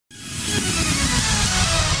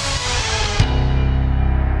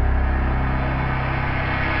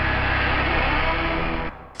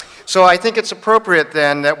So I think it's appropriate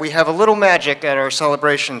then that we have a little magic at our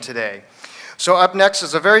celebration today. So up next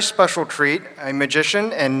is a very special treat, a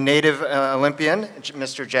magician and native Olympian,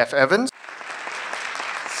 Mr. Jeff Evans.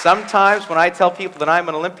 Sometimes when I tell people that I'm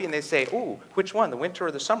an Olympian, they say, ooh, which one, the winter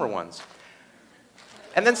or the summer ones?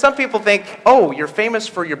 And then some people think, oh, you're famous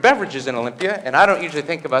for your beverages in Olympia, and I don't usually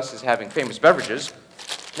think of us as having famous beverages.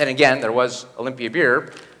 Then again, there was Olympia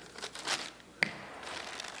beer.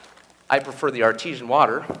 I prefer the artesian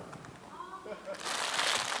water.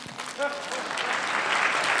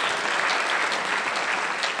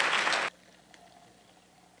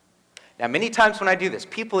 Now, many times when I do this,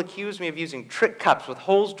 people accuse me of using trick cups with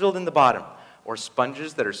holes drilled in the bottom or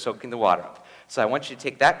sponges that are soaking the water up. So I want you to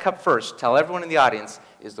take that cup first, tell everyone in the audience,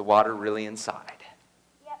 is the water really inside?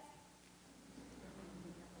 Yep.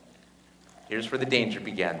 Here's where the danger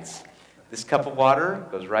begins. This cup of water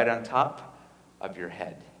goes right on top of your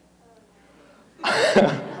head.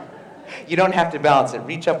 You don't have to balance it.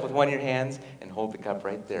 Reach up with one of your hands and hold the cup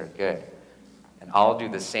right there. Good. And I'll do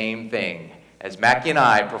the same thing as Mackie and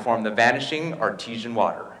I perform the Vanishing artesian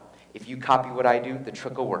water. If you copy what I do, the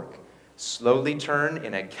trick will work. Slowly turn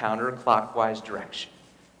in a counterclockwise direction.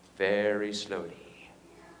 Very slowly.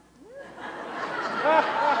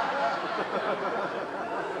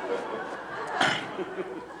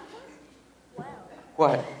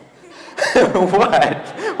 What? What?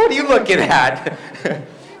 What are you looking at?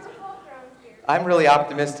 I'm really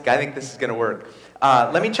optimistic. I think this is going to work.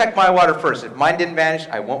 Let me check my water first. If mine didn't vanish,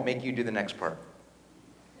 I won't make you do the next part.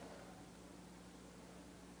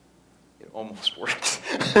 It almost works.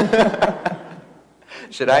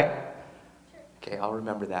 Should I? Okay, I'll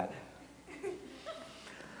remember that.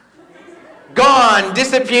 Gone!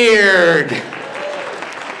 Disappeared!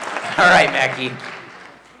 All right, Mackie.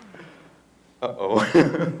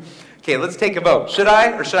 Uh-oh. Okay, let's take a vote. Should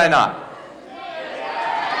I or should I not?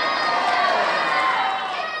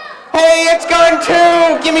 Hey, it's gone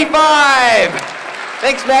too! Give me 5!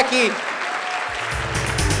 Thanks, Mackie.